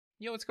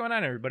Yo, what's going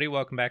on, everybody?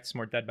 Welcome back to some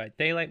more Dead by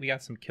Daylight. We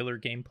got some killer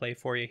gameplay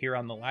for you here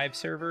on the live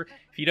server.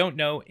 If you don't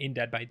know, in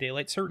Dead by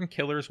Daylight, certain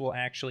killers will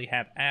actually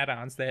have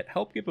add-ons that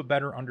help give a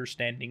better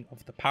understanding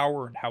of the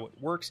power and how it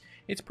works.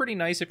 It's pretty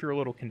nice if you're a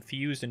little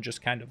confused and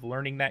just kind of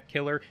learning that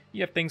killer.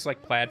 You have things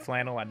like Plaid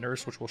Flannel on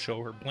Nurse, which will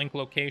show her blink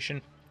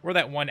location, or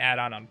that one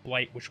add-on on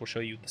Blight, which will show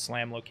you the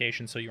slam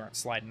location so you aren't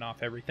sliding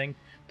off everything.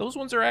 Those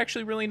ones are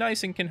actually really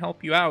nice and can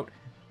help you out,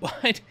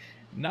 but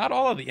not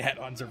all of the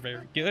add-ons are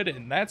very good,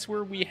 and that's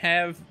where we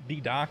have the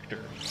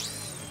Doctor.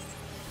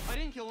 I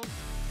didn't kill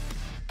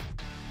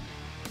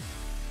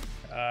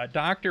him.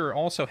 Doctor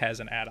also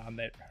has an add-on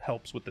that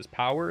helps with this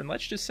power, and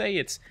let's just say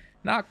it's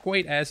not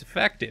quite as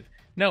effective.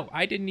 No,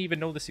 I didn't even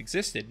know this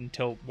existed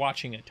until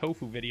watching a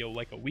Tofu video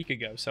like a week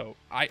ago, so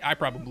I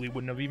probably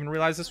wouldn't have even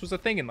realized this was a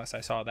thing unless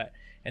I saw that.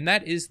 And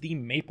that is the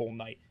Maple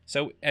Knight.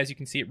 So, as you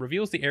can see, it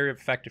reveals the area of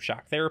effective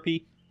shock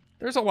therapy.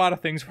 There's a lot of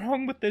things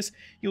wrong with this.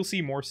 You'll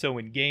see more so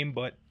in game,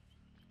 but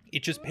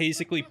it just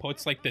basically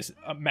puts like this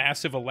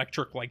massive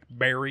electric like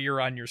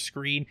barrier on your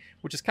screen,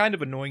 which is kind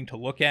of annoying to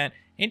look at.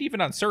 And even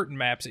on certain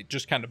maps, it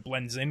just kind of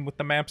blends in with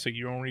the map, so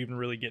you don't even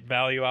really get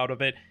value out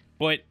of it.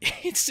 But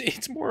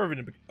it's more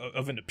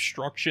of an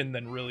obstruction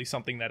than really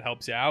something that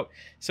helps you out.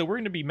 So we're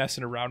going to be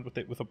messing around with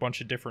it with a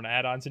bunch of different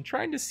add-ons and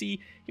trying to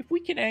see if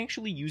we can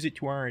actually use it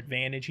to our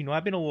advantage. You know,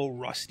 I've been a little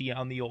rusty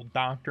on the old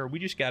Doctor. We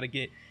just got to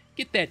get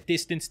that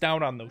distance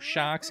down on those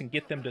shocks and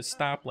get them to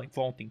stop like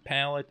vaulting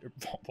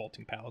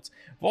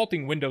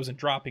windows and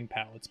dropping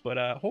pallets.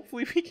 But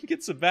hopefully we can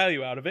get some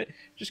value out of it.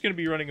 Just going to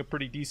be running a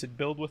pretty decent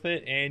build with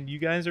it, and you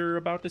guys are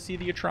about to see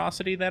the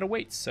atrocity that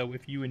awaits. So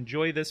if you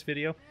enjoy this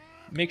video,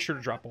 make sure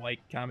to drop a like,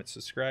 comment,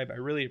 subscribe. I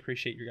really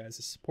appreciate your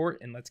guys' support,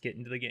 and let's get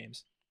into the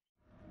games.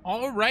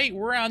 All right,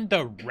 we're on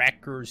the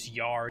Wrecker's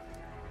Yard.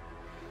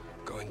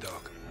 Going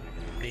dog.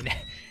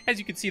 As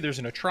you can see, there's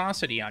an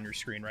atrocity on your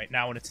screen right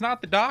now, and it's not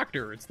the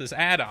Doctor, it's this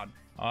add-on.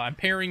 I'm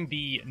pairing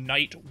the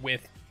Knight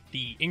with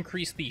the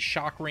increase the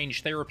shock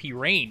range therapy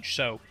range,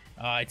 so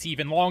it's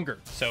even longer,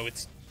 so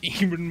it's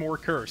even more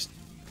cursed.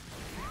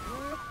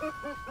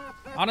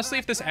 Honestly,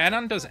 if this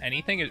add-on does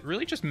anything, it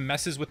really just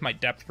messes with my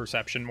depth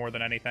perception more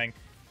than anything.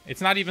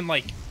 It's not even,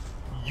 like,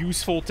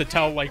 useful to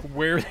tell, like,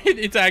 where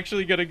it's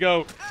actually gonna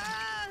go.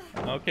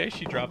 Okay,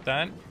 she dropped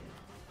that.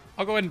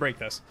 I'll go ahead and break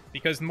this,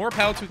 because the more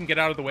pallets we can get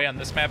out of the way on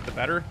this map, the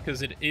better,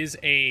 because it is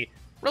a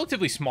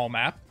relatively small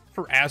map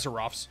for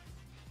Azeroths,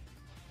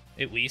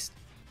 at least.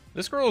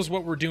 This girl is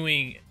what we're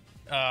doing,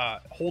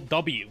 hold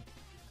W.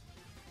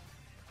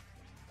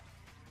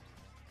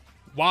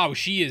 Wow,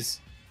 she is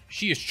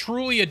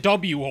truly a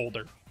W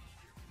holder.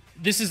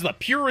 This is the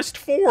purest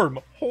form.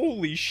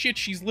 Holy shit,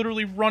 she's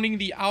literally running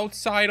the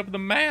outside of the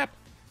map.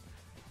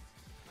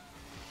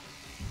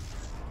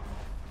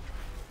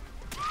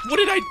 What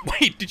did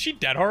wait, did she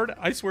dead hard?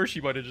 I swear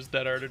she might have just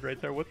dead harded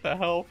right there. What the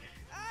hell?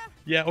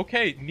 Yeah,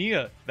 okay,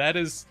 Nia, that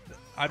is,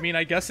 I mean,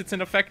 I guess it's an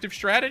effective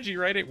strategy,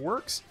 right? It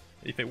works.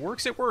 If it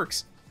works, it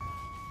works.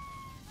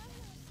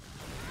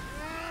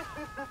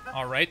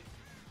 All right,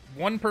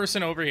 one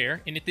person over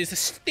here, and it is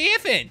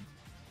Stephen.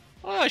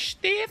 Oh,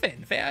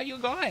 Stephen, where are you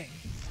going?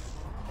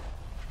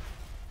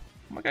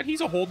 Oh my god,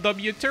 he's a whole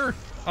W too.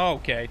 Oh,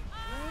 okay.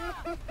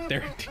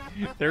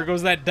 There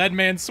goes that dead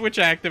man switch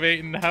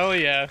activating. Hell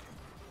yeah.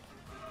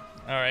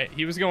 Alright,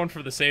 he was going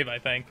for the save, I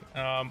think.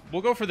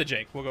 We'll go for the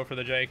Jake.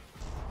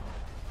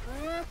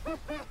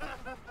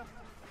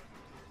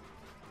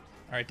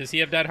 Alright, does he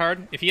have dead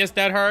hard? If he has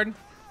dead hard,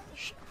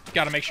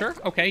 gotta make sure.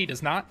 Okay, he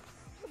does not.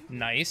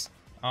 Nice.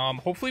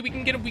 Hopefully we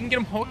can get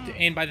him hooked,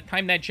 and by the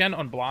time that gen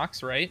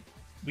unblocks, right,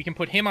 we can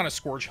put him on a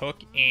Scourge hook,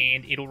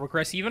 and it'll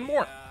regress even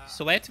more.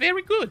 So that's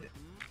very good.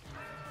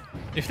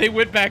 If they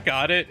went back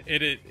on it,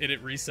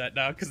 it reset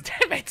now, because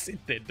damn it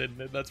did, didn't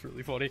it? That's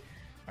really funny.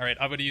 Alright,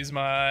 I'm gonna use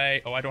my...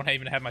 Oh, I don't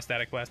even have my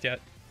Static Blast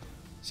yet.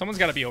 Someone's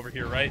gotta be over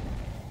here, right?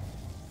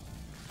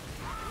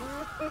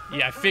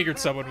 Yeah, I figured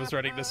someone was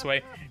running this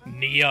way.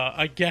 Nia,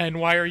 again,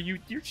 why are you...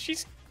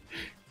 She's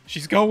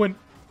going.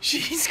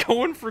 She's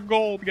going for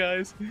gold,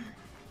 guys.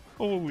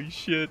 Holy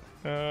shit.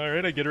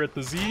 Alright, I get her at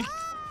the Z.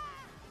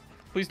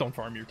 Please don't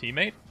farm your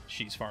teammate.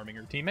 She's farming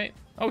her teammate.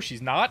 Oh,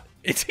 she's not?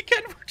 It's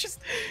again, we're just...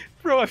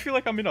 Bro, I feel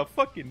like I'm in a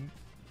fucking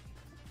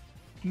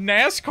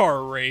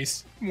NASCAR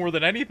race more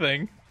than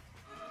anything.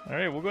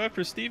 Alright, we'll go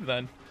after Steve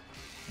then.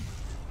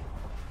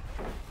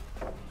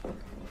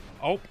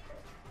 Oh. I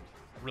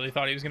really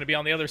thought he was going to be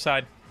on the other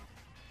side.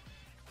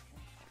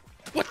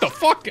 What the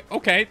fuck?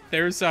 Okay,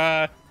 there's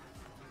Meg.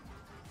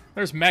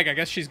 I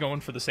guess she's going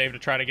for the save to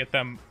try to get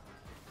them...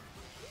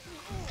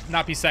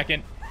 not be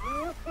second.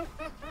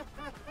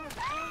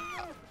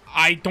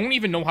 I don't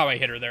even know how I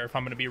hit her there, if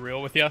I'm going to be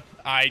real with you.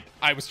 I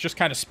was just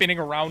kind of spinning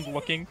around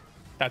looking.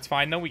 That's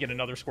fine, though. We get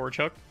another Scourge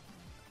hook.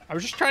 I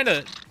was just trying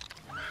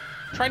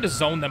to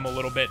zone them a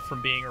little bit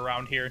from being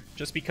around here,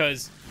 just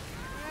because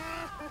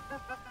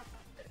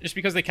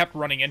they kept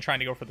running in trying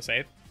to go for the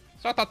save.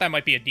 So I thought that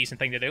might be a decent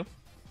thing to do.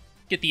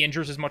 Get the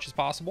injures as much as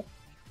possible.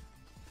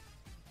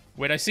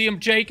 Wait, I see him,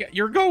 Jake.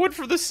 You're going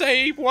for the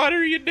save. What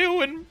are you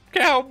doing,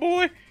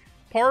 cowboy?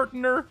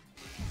 Partner.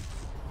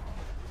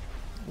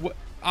 What?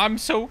 I'm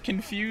so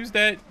confused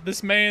that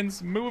this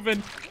man's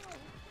moving.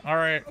 All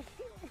right.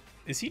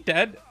 Is he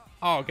dead?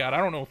 Oh god, I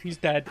don't know if he's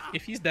dead.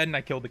 If he's dead and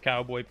I killed the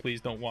cowboy,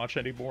 please don't watch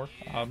anymore.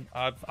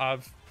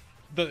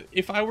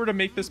 If I were to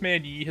make this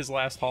man yee his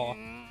last haul,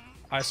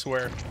 I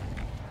swear.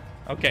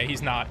 Okay,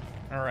 he's not.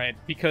 All right,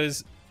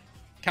 because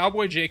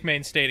Cowboy Jake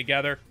Mane stay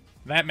together.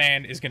 That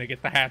man is gonna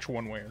get the hatch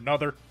one way or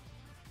another.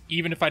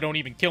 Even if I don't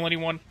even kill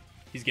anyone,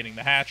 he's getting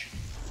the hatch.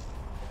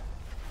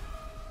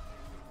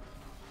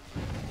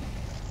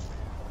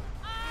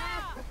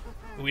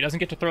 Ooh, he doesn't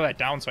get to throw that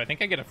down, so I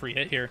think I get a free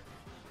hit here.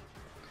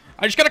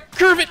 I just gotta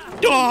curve it!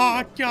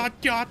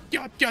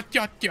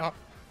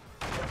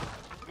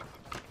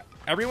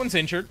 Everyone's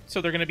injured, so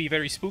they're gonna be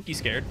very spooky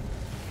scared.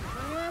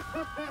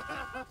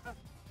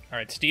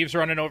 Alright, Steve's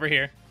running over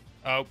here.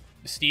 Oh,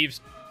 Steve's...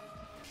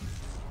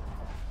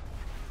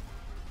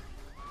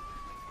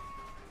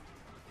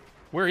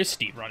 Where is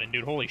Steve running,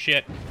 dude? Holy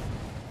shit.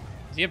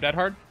 Does he have Dead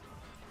Hard?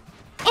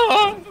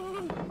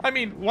 Oh! I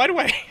mean, why do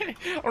I...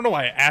 I don't know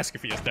why I ask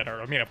if he has Dead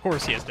Hard. I mean, of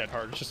course he has Dead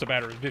Hard. It's just a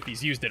matter of if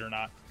he's used it or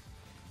not.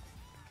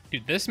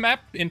 Dude, this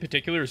map in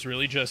particular is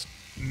really just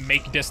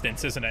make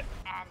distance, isn't it?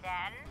 And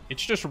then?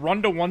 It's just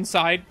run to one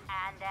side.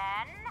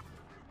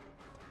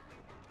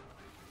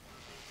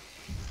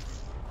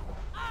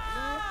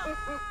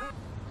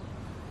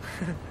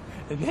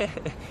 And then?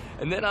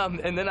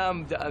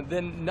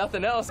 Then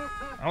nothing else.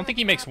 I don't think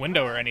he makes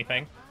window or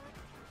anything.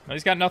 No,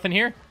 he's got nothing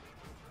here.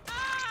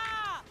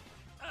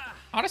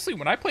 Honestly,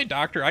 when I play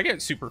Doctor, I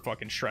get super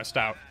fucking stressed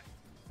out.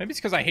 Maybe it's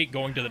because I hate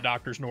going to the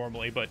doctors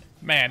normally, but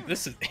man,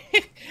 this is...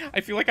 I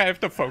feel like I have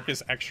to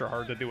focus extra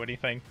hard to do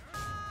anything.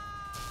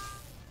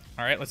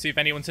 Alright, let's see if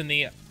anyone's in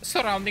the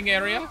surrounding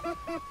area.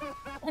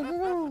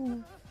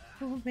 Oh,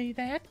 who may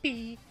that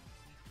be?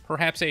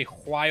 Perhaps a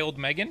wild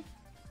Megan?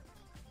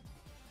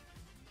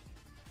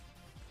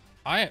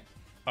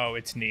 Oh,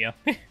 it's Nia.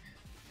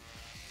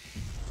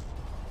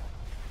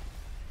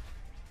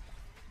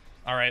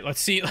 Alright, let's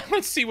see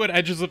what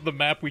edges of the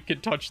map we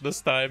can touch this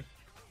time.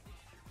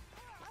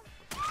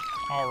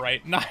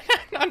 Alright, not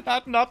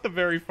the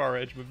very far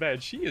edge, but man,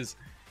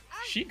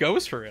 she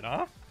goes for it,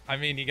 huh? I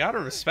mean, you gotta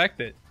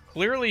respect it.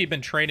 Clearly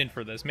been training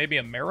for this. Maybe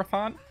a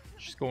marathon?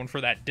 She's going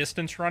for that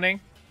distance running.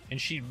 And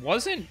she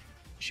wasn't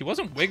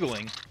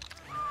wiggling.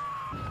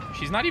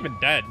 She's not even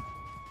dead.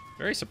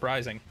 Very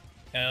surprising.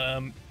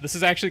 This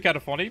is actually kind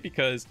of funny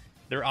because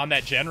they're on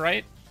that gen,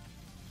 right?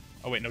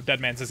 Oh wait, no,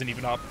 Deadman's isn't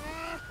even up.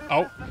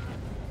 Oh.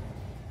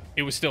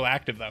 It was still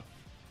active, though.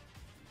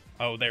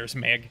 Oh, there's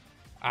Meg.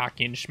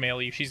 Akin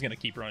Schmally. She's gonna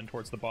keep running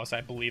towards the bus,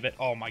 I believe it.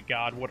 Oh my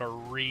god, what a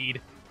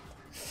read.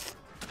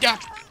 Yeah.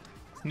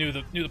 Knew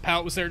the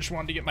pallet was there, just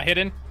wanted to get my hit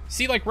in.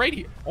 See, like, right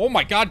here. Oh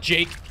my god,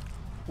 Jake.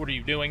 What are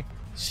you doing?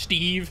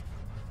 Steve.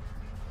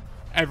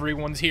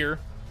 Everyone's here,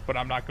 but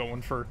I'm not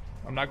going for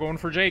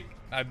Jake.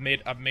 I've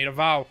made a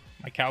vow.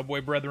 My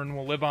cowboy brethren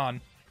will live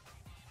on.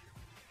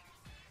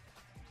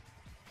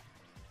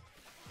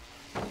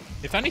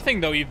 If anything,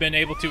 though, you've been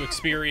able to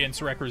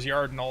experience Wrecker's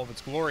Yard in all of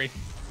its glory.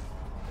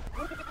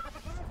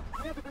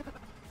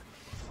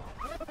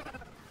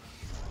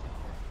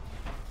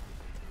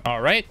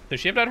 Alright,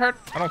 does she have Dead Hard?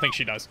 I don't think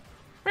she does.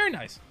 Very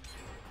nice.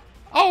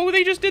 Oh,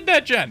 they just did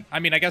that gen! I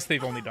mean, I guess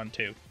they've only done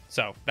 2,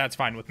 so that's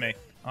fine with me.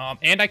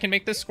 And I can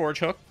make this Scourge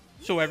Hook,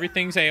 so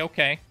everything's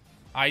A-okay.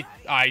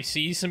 I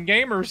see some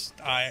gamers.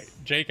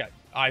 Jake,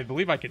 I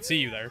believe I could see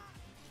you there.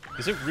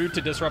 Is it rude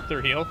to disrupt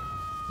their heal?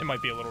 It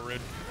might be a little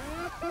rude.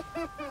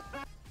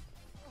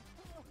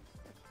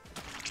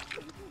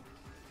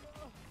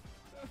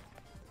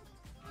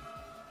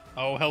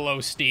 Oh,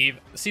 hello, Steve.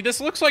 See,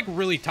 this looks like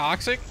really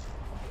toxic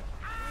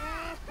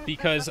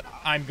because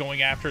I'm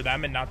going after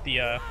them and not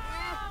the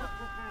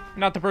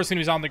person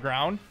who's on the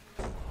ground.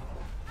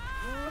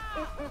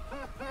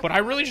 But I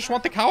really just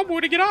want the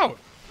cowboy to get out.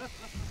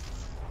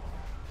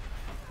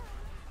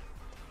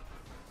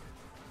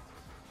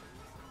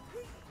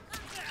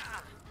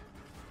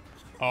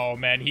 Oh,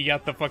 man, he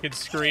got the fucking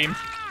scream.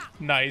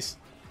 Nice.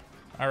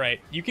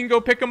 Alright, you can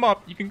go pick him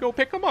up. You can go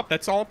pick him up.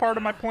 That's all part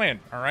of my plan,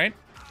 alright?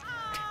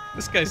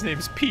 This guy's name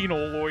is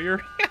Penal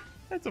Lawyer.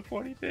 That's a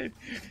funny name.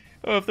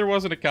 Oh, if there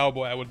wasn't a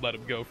cowboy, I would let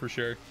him go for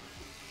sure.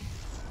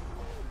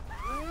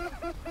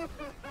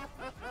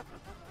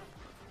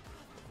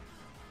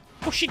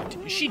 Oh, she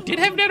did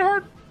have Dead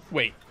Hard?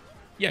 Wait.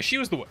 Yeah, she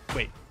was the one.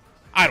 Wait.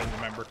 I don't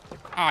remember.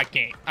 I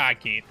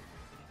can't.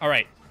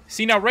 Alright.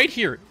 See, now right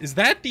here. Is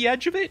that the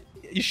edge of it?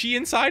 Is she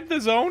inside the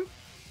zone?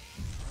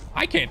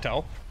 I can't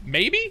tell.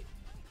 Maybe?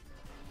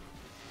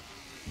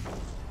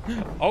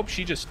 Oh,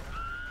 she just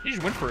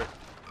went for it.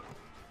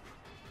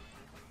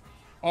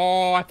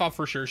 Oh, I thought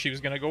for sure she was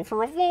gonna go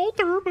for a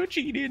Volter, but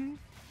she didn't.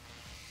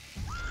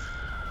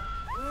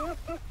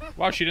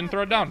 Wow, she didn't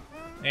throw it down.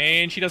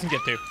 And she doesn't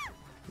get to.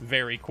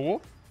 Very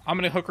cool. I'm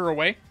gonna hook her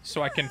away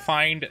so I can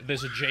find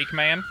this Jake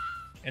man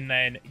and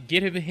then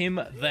give him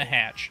the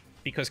hatch.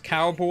 Because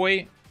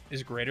Cowboy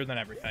is greater than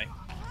everything.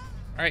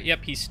 Alright,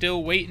 yep, he's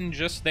still waiting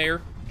just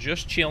there.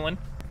 Just chilling.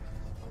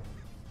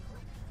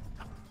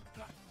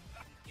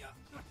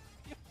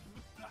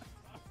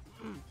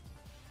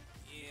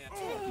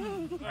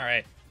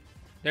 Alright.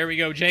 There we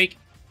go, Jake.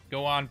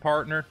 Go on,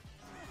 partner.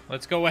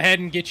 Let's go ahead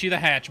and get you the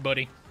hatch,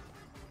 buddy.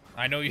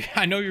 I know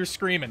you're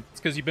screaming. It's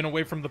because you've been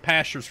away from the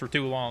pastures for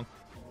too long.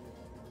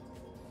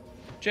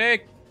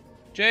 Jake!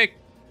 Jake!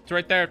 It's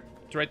right there.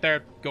 It's right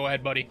there. Go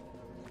ahead, buddy.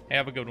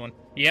 Have a good one.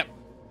 Yep.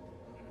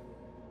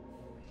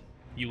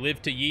 You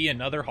live to ye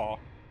another haul.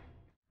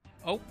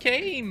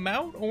 Okay,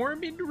 Mount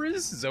Ormond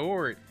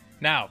Resort.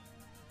 Now,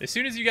 as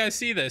soon as you guys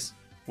see this...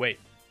 Wait.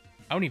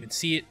 I don't even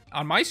see it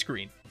on my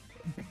screen.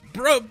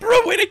 Bro,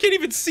 wait, I can't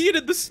even see it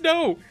in the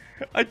snow.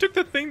 I took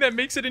the thing that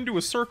makes it into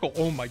a circle.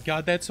 Oh my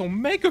god, that's so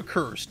mega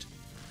cursed.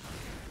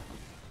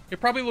 It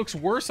probably looks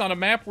worse on a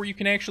map where you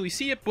can actually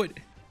see it, but...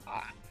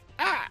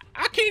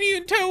 I can't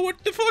even tell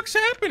what the fuck's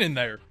happening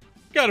there.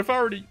 God, if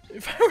I were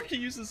to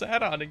use this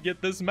add-on and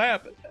get this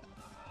map,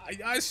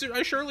 I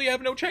surely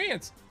have no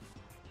chance.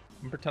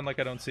 I'm gonna pretend like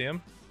I don't see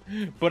him.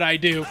 But I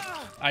do.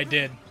 I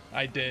did.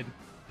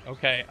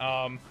 Okay,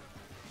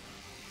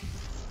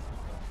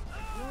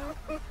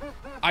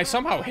 I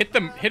somehow hit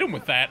him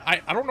with that.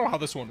 I don't know how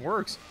this one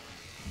works.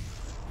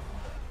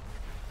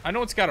 I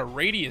know it's got a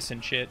radius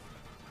and shit.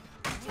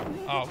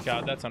 Oh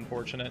god, that's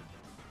unfortunate.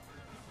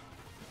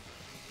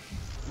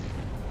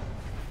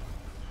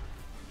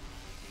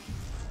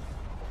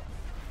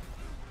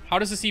 How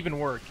does this even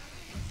work?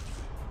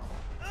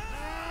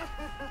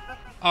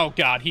 Oh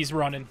god, he's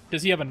running.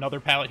 Does he have another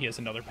pallet? He has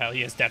another pallet.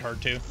 He has Dead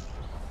Hard too.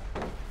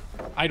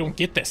 I don't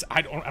get this.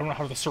 I don't know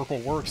how the circle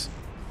works.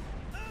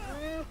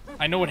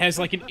 I know it has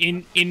like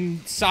an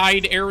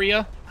inside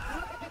area.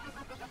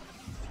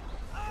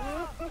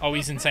 Oh,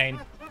 he's insane.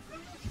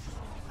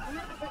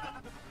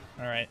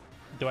 Alright.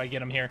 Do I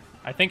get him here?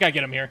 I think I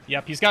get him here.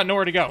 Yep, he's got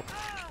nowhere to go.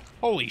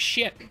 Holy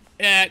shit.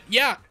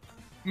 Yeah.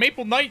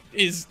 Maple Knight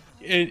is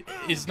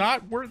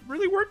not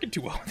really working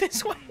too well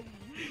this way.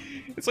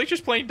 It's like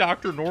just playing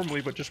Doctor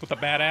normally, but just with a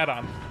bad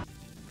add-on.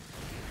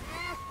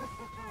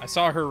 I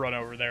saw her run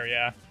over there,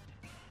 yeah.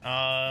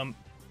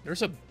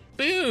 There's a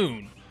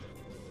boon.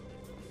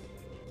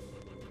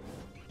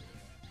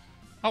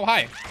 Oh,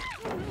 hi.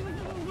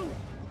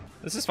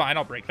 This is fine,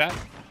 I'll break that.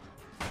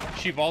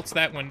 She vaults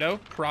that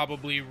window,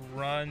 probably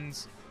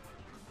runs...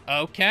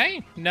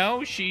 Okay,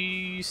 no,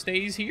 she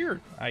stays here,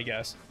 I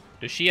guess.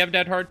 Does she have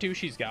Dead Hard too?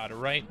 She's got it,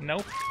 right?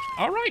 Nope.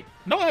 Alright,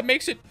 no, that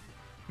makes it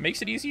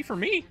easy for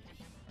me.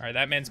 Alright,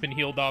 that man's been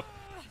healed up.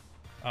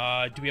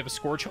 Do we have a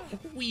Scorch? Oh,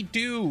 we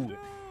do!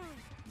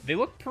 They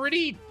look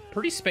pretty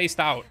spaced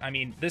out. I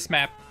mean, this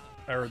map,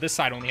 or this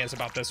side only has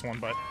about this one,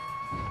 but...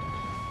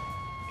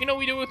 You know,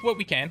 we do with what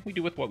we can. We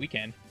do with what we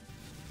can.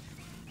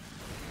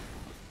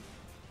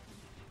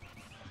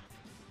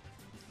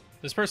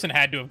 This person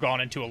had to have gone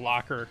into a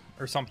locker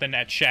or something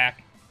at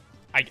Shack.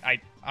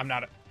 I'm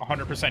not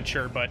 100%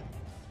 sure, but...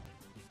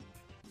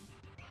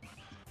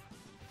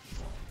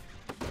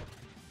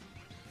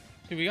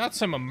 Dude, we got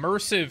some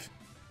immersive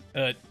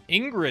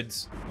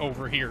Ingrids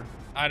over here.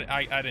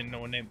 I didn't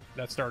know a name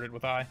that started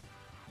with I.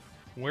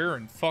 Where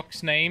in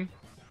fuck's name?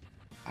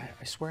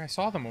 I swear I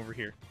saw them over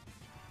here.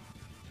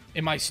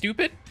 Am I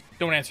stupid?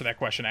 Don't answer that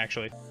question,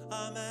 actually.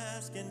 I'm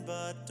asking,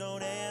 but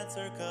don't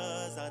answer,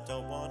 'cause I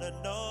don't wanna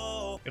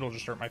know. It'll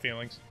just hurt my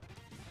feelings.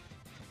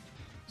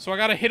 So I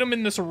gotta hit him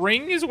in this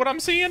ring, is what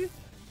I'm seeing?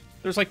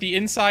 There's like the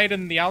inside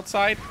and the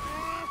outside.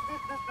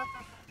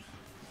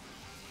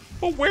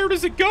 But where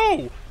does it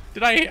go?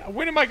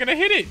 When am I gonna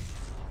hit it?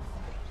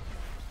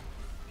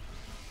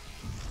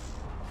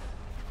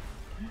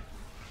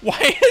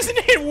 Why doesn't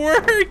it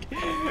work?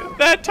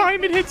 That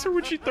time it hits her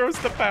when she throws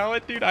the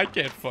pallet, dude. I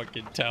can't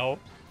fucking tell.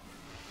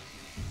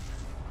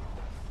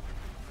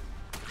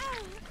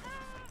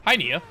 Hi,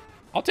 Nia.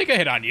 I'll take a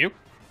hit on you.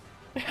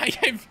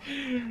 I'm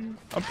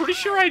pretty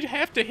sure I'd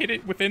have to hit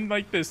it within,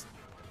 like, this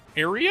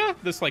area?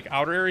 This, like,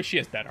 outer area? She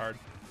has Dead Hard.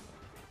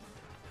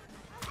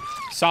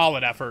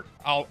 Solid effort.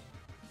 I'll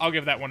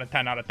give that one a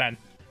 10 out of 10.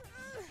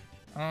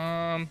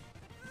 I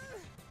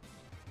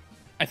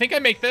think I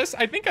make this.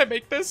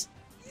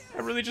 I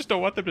really just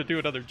don't want them to do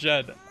another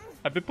gen.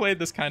 I've been playing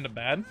this kind of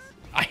bad.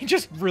 I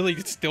just really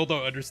still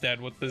don't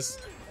understand what this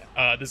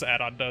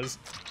add-on does.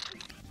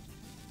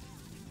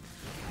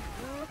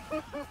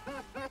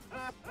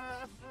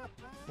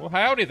 Well,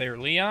 howdy there,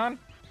 Leon.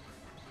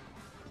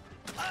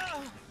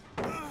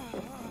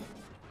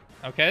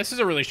 Okay, this is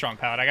a really strong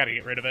pallet. I gotta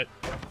get rid of it.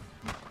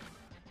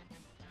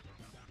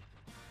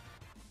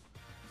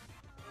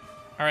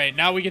 Alright,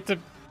 now we get to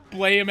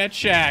play him at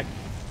Shack.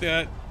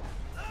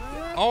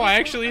 Oh, I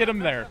actually hit him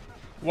there.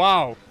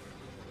 Wow.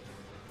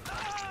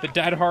 The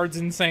Dead Hard's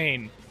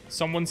insane.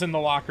 Someone's in the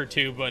locker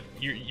too, but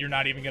you're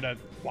not even gonna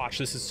watch.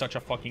 This is such a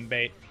fucking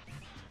bait.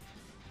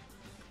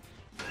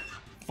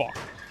 Fuck.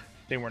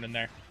 They weren't in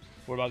there.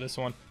 What about this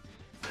one?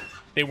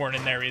 They weren't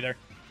in there either.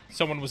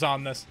 Someone was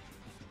on this.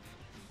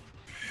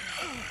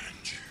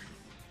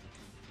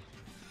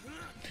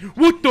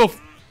 What the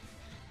f-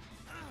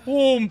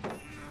 Oh,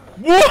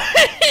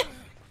 what?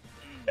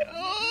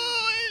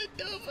 Oh, what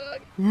the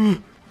fuck?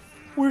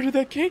 Where did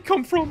that cake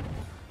come from?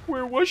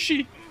 Where was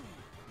she?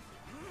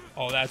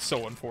 Oh, that's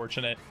so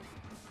unfortunate.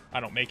 I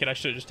don't make it. I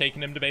should have just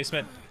taken him to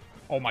basement.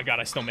 Oh my god,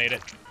 I still made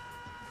it.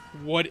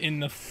 What in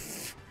the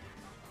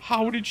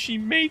How did she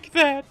make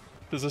that?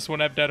 Does this one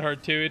have dead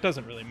hard too? It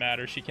doesn't really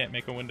matter. She can't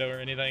make a window or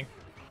anything.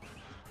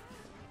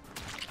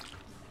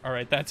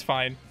 Alright, that's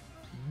fine.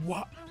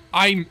 What?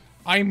 I'm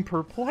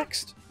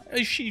perplexed.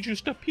 She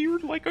just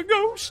appeared like a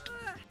ghost.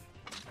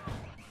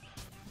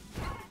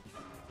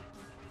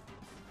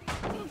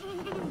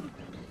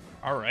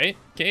 Alright,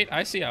 Kate,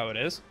 I see how it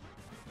is.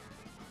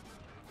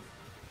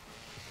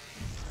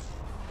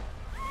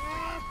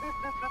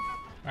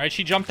 Alright,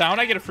 she jumped down.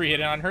 I get a free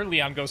hit on her.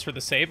 Leon goes for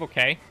the save.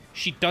 Okay.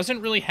 She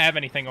doesn't really have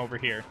anything over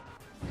here.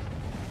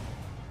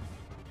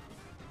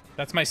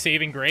 That's my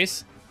saving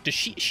grace. Does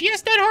she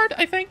has dead hard,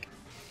 I think.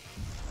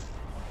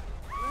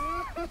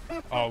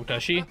 Oh,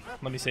 does she?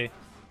 Let me see.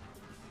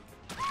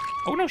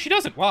 Oh, no, she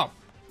doesn't. Wow.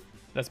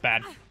 That's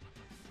bad.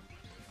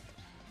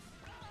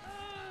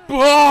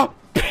 Oh!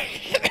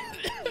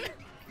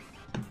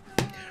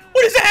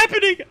 What is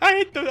happening?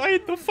 I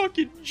hit the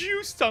fucking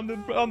juice on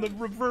the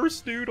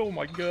reverse, dude. Oh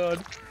my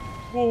god.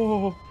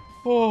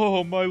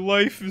 Oh, my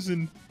life is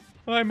in.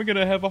 I'm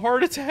gonna have a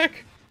heart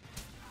attack.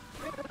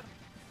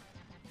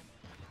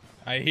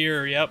 I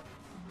hear. Yep.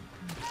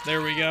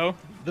 There we go.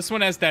 This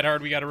one has dead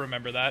hard. We gotta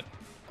remember that.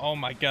 Oh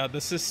my god,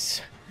 this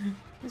is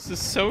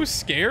so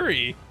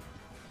scary.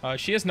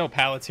 She has no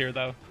pallets here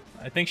though.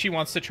 I think she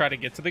wants to try to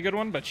get to the good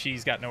one, but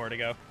she's got nowhere to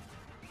go.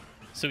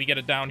 So we get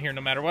it down here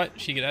no matter what.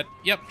 She get that.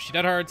 Yep, she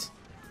dead hards.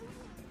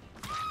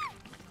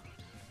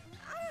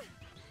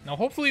 Now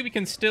hopefully we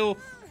can still.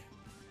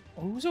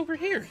 Oh, who's over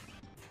here?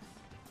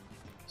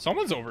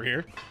 Someone's over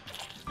here.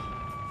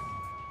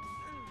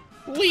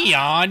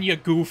 Leon, you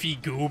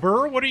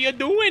goober. What are you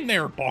doing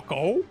there,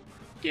 bucko?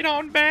 Get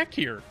on back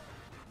here.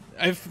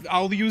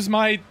 I'll use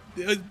my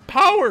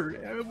power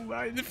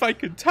if I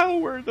could tell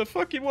where the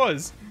fuck it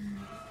was.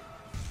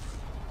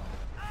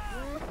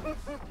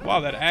 Wow,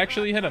 that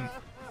actually hit him.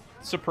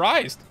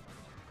 Surprised.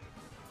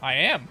 I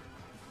am.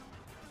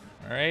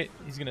 Alright,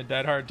 he's gonna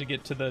dead hard to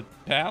get to the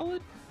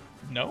pallet?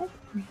 No?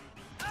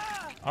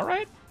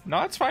 Alright.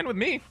 No, that's fine with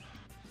me.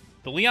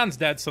 The Leon's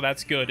dead, so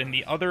that's good. And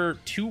the other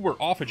two were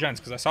off of gens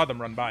because I saw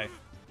them run by.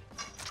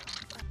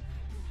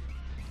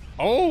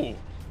 Oh!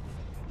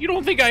 You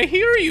don't think I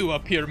hear you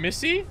up here,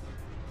 Missy?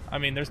 I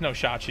mean, there's no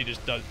shot. She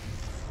just does.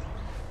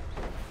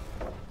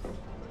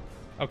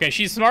 Okay,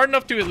 she's smart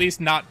enough to at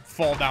least not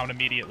fall down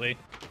immediately.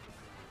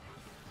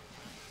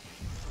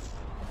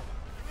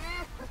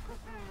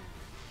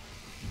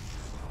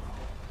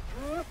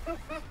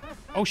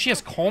 Oh, she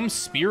has Calm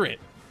Spirit.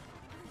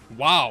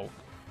 Wow.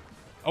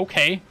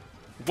 Okay.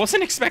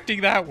 Wasn't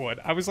expecting that one.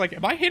 I was like,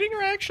 am I hitting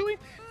her actually?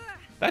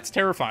 That's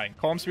terrifying.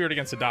 Calm Spirit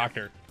against a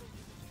doctor.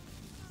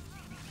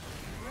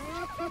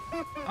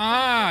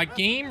 Ah,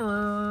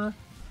 gamer.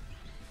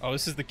 Oh,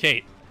 this is the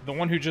Kate. The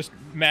one who just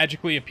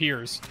magically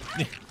appears.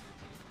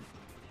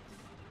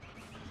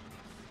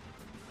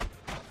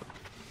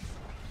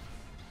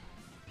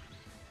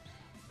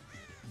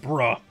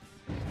 Bruh.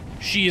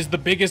 She is the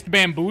biggest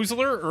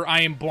bamboozler, or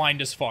I am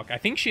blind as fuck? I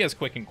think she has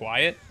quick and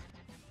quiet.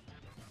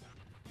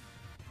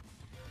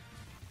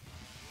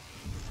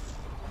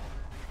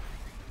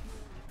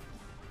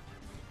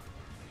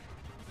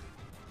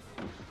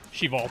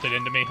 She vaulted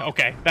into me.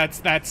 Okay,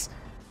 that's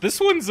this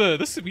one's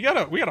we got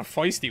a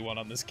feisty one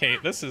on this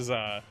Kate. This is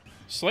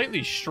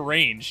slightly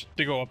strange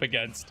to go up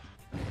against.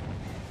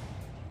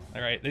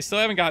 All right, they still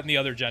haven't gotten the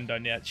other gen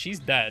done yet. She's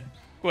dead.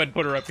 Go ahead and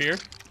put her up here.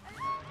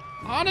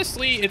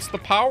 Honestly, it's the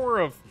power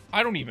of,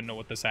 I don't even know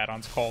what this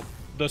add-on's called.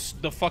 The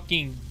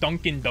fucking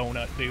Dunkin'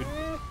 Donut, dude.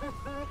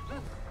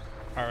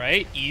 All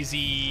right,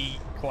 easy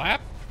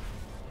clap.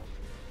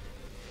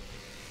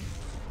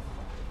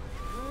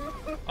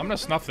 I'm gonna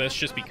snuff this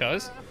just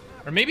because.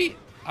 Or maybe,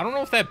 I don't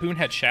know if that boon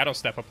had Shadow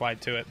Step applied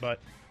to it, but...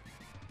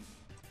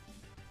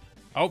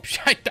 Oh,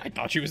 I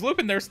thought she was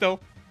looping there still.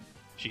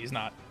 She's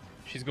not.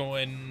 She's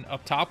going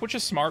up top, which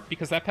is smart,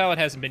 because that pallet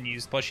hasn't been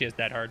used, plus she has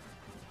dead hard.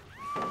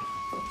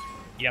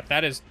 Yep,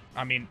 that is,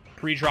 I mean,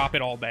 pre-drop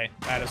it all day.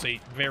 That is a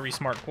very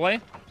smart play.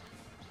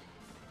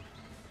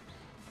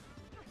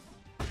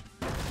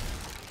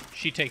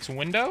 She takes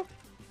window.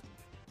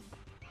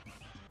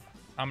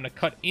 I'm gonna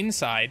cut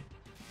inside.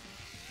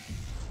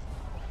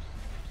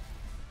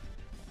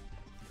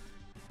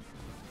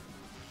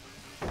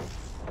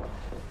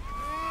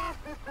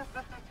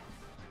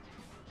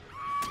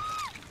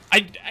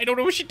 I don't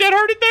know if she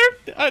dead-hearted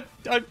there.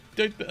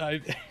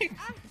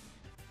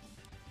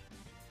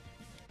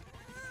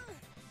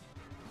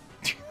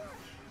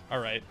 All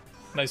right,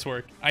 nice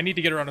work. I need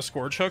to get her on a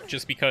Scourge Hook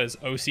just because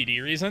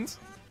OCD reasons.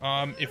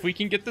 If we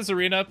can get this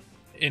arena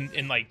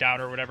in like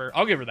down or whatever,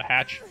 I'll give her the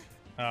hatch.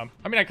 I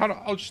mean,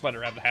 I'll just let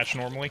her have the hatch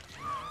normally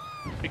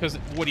because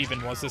what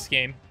even was this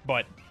game?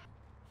 But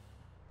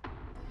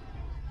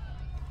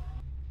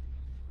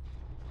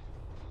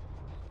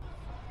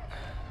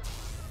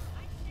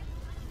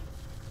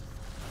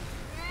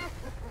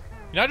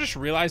you know, I just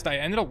realized I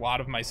ended a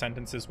lot of my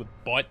sentences with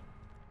but,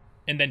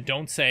 and then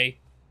don't say,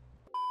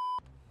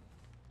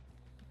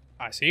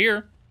 I see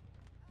her.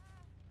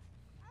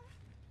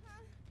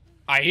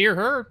 I hear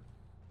her.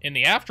 In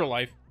the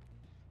afterlife?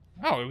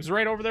 Oh, it was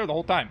right over there the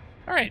whole time.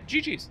 All right,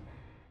 GG's.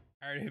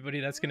 All right, everybody,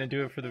 that's going to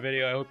do it for the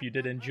video. I hope you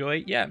did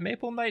enjoy. Yeah,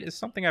 Maple Knight is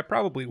something I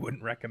probably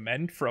wouldn't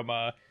recommend from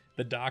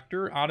the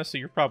Doctor. Honestly,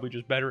 you're probably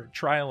just better at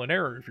trial and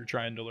error if you're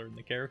trying to learn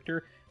the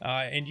character.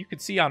 And you can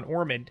see on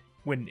Ormond,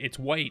 when it's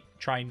white,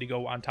 trying to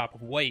go on top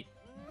of white,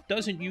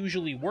 doesn't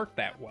usually work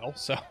that well,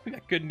 so I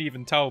couldn't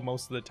even tell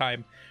most of the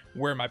time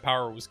where my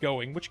power was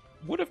going, which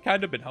would have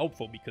kind of been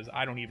helpful because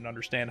I don't even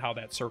understand how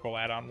that circle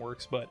add-on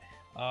works, but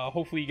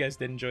hopefully you guys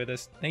did enjoy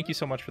this. Thank you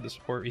so much for the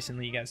support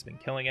recently. You guys have been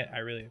killing it. I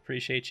really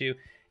appreciate you,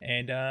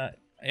 and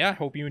yeah,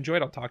 hope you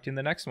enjoyed. I'll talk to you in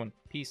the next one.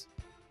 Peace.